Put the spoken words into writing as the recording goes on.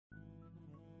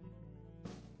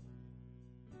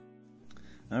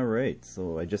Alright,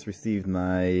 so I just received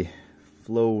my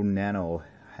Flow Nano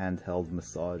handheld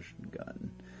massage gun.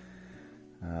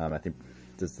 I think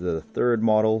this is the third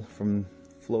model from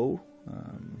Flow. I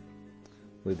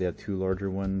believe they have two larger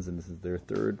ones, and this is their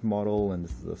third model, and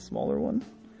this is a smaller one.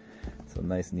 So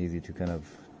nice and easy to kind of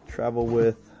travel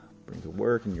with, bring to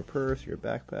work in your purse, your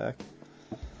backpack.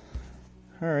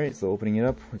 Alright, so opening it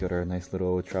up, we got our nice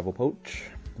little travel pouch,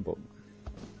 about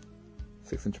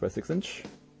 6" by 6".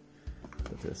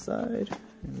 Put it to the side,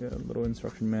 and we got a little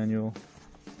instruction manual.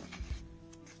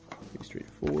 Pretty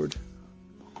straightforward.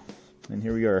 And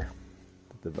here we are,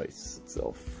 the device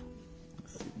itself.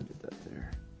 Let's see if we can get that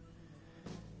there.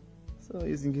 So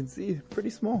as you can see, pretty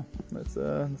small. Let's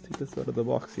take this out of the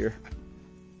box here.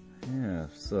 Yeah,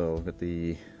 so we've got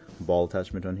the ball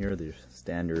attachment on here, the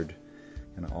standard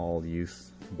kind of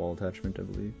all-use ball attachment, I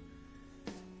believe.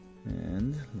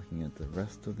 And looking at the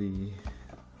rest of the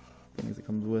things it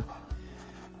comes with,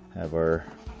 have our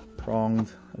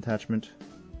pronged attachment.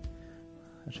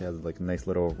 Actually has like nice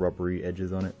little rubbery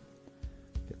edges on it.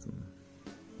 Get some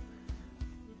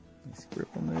nice grip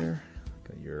on there.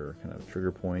 Got your kind of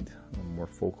trigger point, a more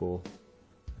focal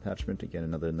attachment. Again,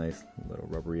 another nice little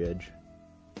rubbery edge.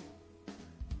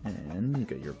 And you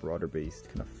got your broader based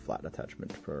kind of flat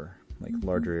attachment for like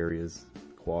larger areas,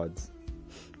 quads,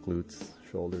 glutes,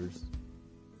 shoulders.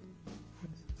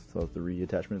 So 3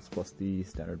 attachments plus the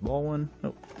standard ball one.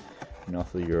 Oh, and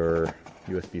also your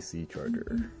USB-C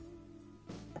charger.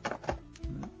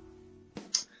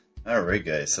 Alright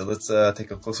guys, so let's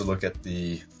take a closer look at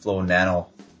the Flow Nano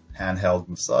handheld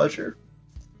massager.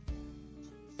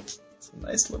 It's a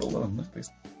nice little look at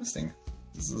this thing.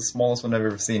 This is the smallest one I've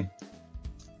ever seen.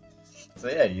 So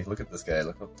yeah, you look at this guy,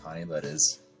 look how tiny that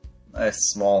is. Nice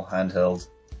small handheld.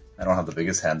 I don't have the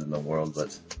biggest hand in the world,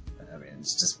 but I mean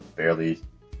it's just barely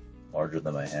larger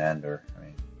than my hand, or I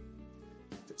mean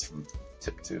it's from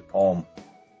tip to palm.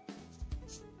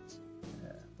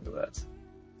 Yeah, look at that.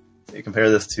 So you compare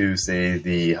this to, say,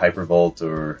 the Hypervolt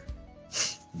or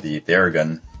the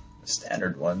Theragun, the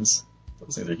standard ones.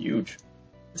 Those things are huge.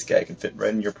 This guy can fit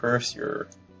right in your purse, your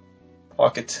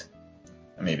pocket.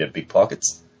 I mean, if you have big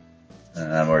pockets.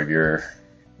 Or if you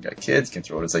got kids, you can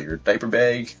throw it inside your diaper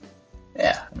bag.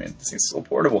 Yeah, I mean, this thing's so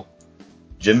portable.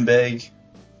 Gym bag.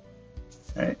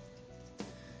 Alright.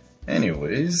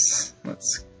 Anyways,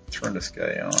 let's turn this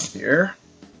guy on here.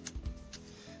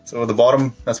 So at the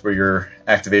bottom, that's where your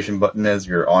activation button is,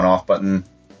 your on-off button.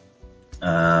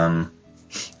 As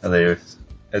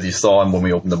you saw when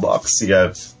we opened the box, you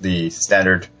have the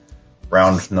standard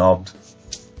round knobbed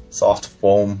soft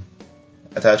foam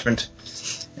attachment.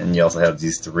 And you also have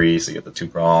these 3, so you get the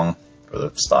 2-prong for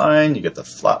the spine, you get the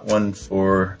flat one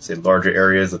for, say, larger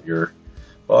areas of your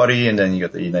body, and then you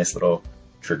get the nice little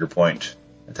trigger point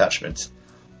attachment.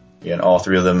 Again, all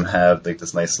 3 of them have like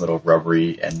this nice little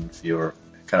rubbery end feel,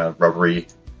 kind of rubbery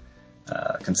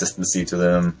consistency to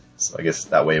them, so I guess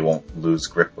that way it won't lose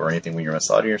grip or anything when you're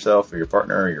massaging yourself or your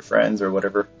partner or your friends or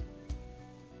whatever.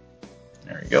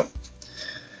 There you go.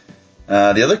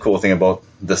 The other cool thing about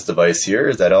this device here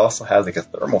is that it also has like a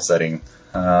thermal setting.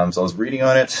 So I was reading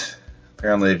on it.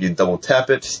 Apparently if you double tap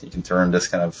it, you can turn this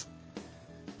kind of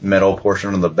metal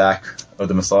portion on the back of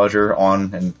the massager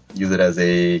on and use it as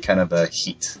a kind of a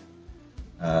heat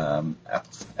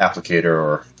applicator,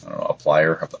 or I don't know,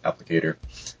 applicator.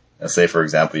 Let's say, for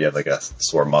example, you have like a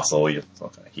sore muscle, you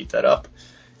kind of heat that up.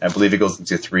 And I believe it goes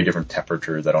into 3 different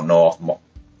temperatures. I don't know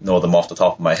them off the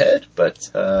top of my head, but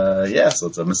yeah, so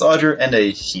it's a massager and a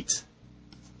heat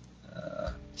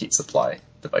supply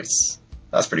device.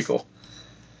 That's pretty cool.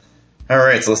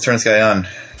 Alright, so let's turn this guy on.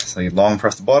 So you long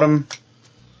press the bottom,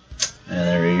 and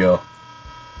there you go.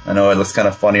 I know it looks kind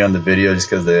of funny on the video just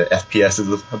because the FPS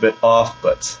is a bit off,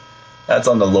 but that's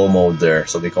on the low mode there,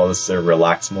 so they call this their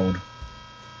relax mode.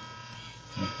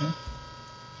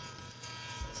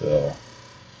 So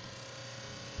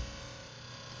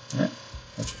yeah,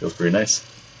 that feels pretty nice.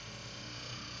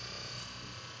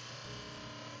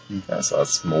 Okay, so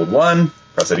that's mode 1.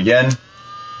 Press it again,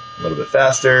 a little bit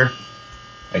faster.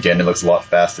 Again, it looks a lot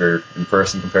faster in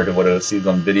person compared to what it sees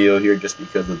on video here, just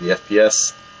because of the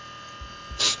FPS.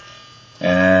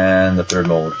 And the 3rd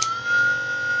mode.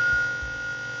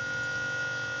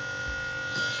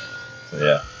 So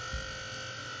yeah.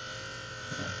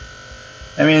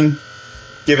 I mean,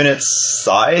 given its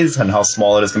size and how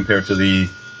small it is compared to the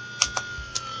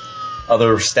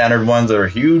other standard ones that are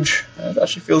huge, it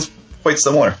actually feels quite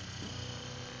similar.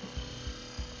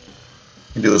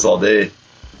 You can do this all day.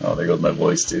 Oh, there goes my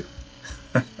voice too.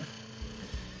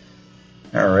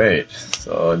 Alright,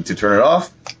 so to turn it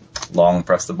off, long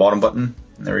press the bottom button,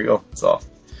 and there we go, it's off.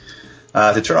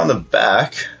 To turn on the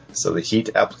back, so the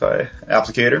heat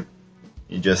applicator,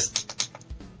 you just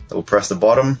double press the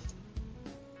bottom.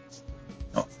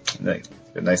 Oh,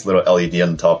 a nice little LED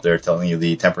on the top there telling you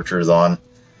the temperature is on.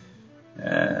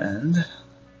 And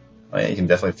oh yeah, you can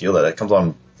definitely feel that. It comes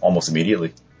on almost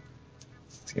immediately.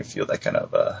 So you can feel that kind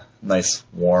of nice,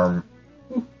 warm.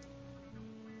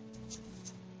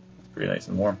 Pretty nice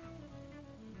and warm.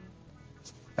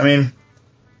 I mean,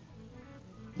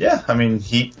 yeah, I mean,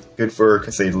 heat, good for,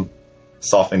 say,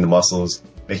 softening the muscles,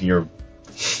 making your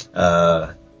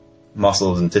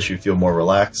muscles and tissue feel more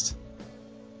relaxed.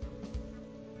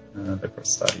 If I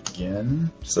press that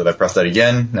again, so if I press that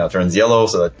again, now it turns yellow,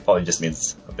 so that probably just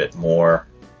means a bit more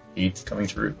heat coming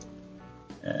through.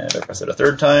 And if I press it a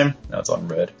third time, now it's on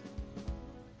red.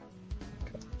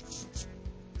 Okay.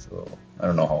 So I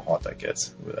don't know how hot that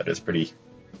gets. Ooh, that is pretty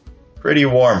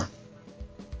warm.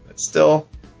 It's still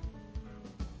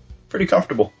pretty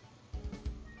comfortable,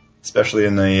 especially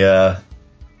in the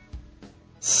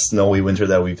snowy winter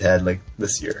that we've had like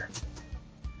this year.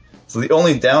 So the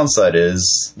only downside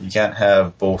is you can't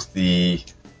have both the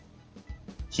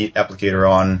heat applicator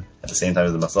on at the same time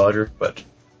as the massager, but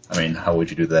I mean, how would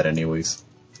you do that anyways?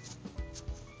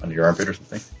 Under your armpit or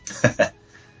something?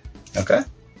 Okay,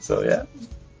 so yeah,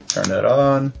 turn that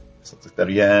on. So click that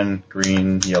again,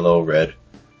 green, yellow, red.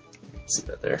 You can see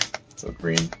that there. So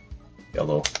green,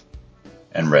 yellow,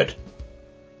 and red.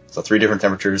 So 3 different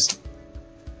temperatures.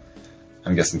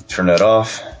 I'm guessing turn that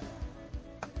off,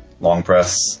 long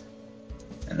press,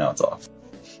 and now it's off.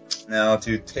 Now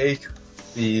to take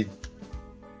the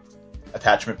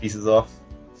attachment pieces off,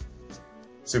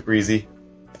 super easy.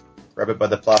 Grab it by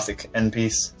the plastic end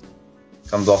piece,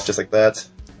 comes off just like that.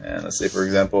 And let's say, for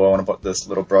example, I want to put this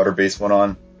little broader base one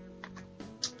on,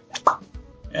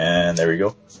 and there we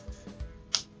go.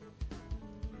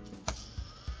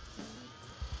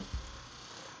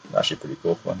 Actually pretty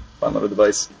cool, fun little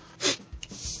device.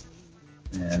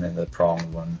 And then the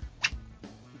prong one,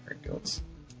 there it goes.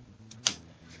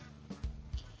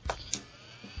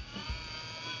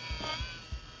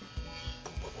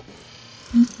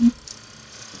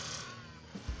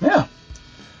 Yeah.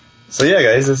 So yeah,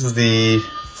 guys, this is the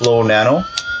Flow Nano.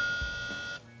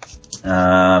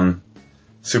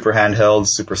 Super handheld,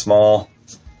 super small,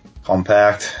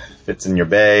 compact, fits in your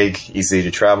bag, easy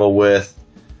to travel with.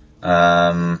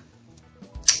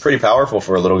 Pretty powerful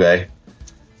for a little guy.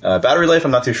 Battery life,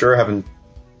 I'm not too sure. I haven't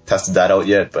tested that out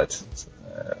yet, but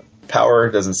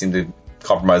power doesn't seem to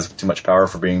compromise too much power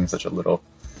for being such a little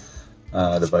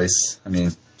device. I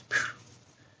mean,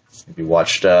 if you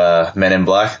watched Men in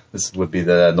Black, this would be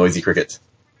the noisy cricket.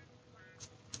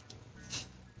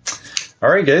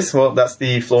 Alright guys, well that's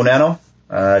the Flow Nano.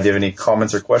 Do you have any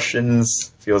comments or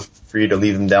questions? Feel free to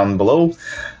leave them down below.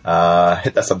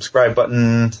 Hit that subscribe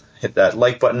button, hit that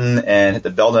like button, and hit the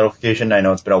bell notification. I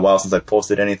know it's been a while since I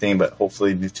posted anything, but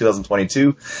hopefully in 2022,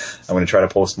 I'm going to try to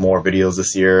post more videos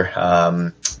this year.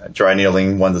 Dry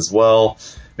needling ones as well.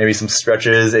 Maybe some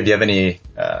stretches. If you have any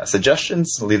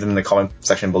suggestions, leave them in the comment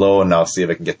section below, and I'll see if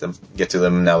I can get to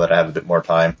them now that I have a bit more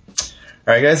time.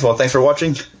 Alright guys, well thanks for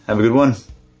watching. Have a good one.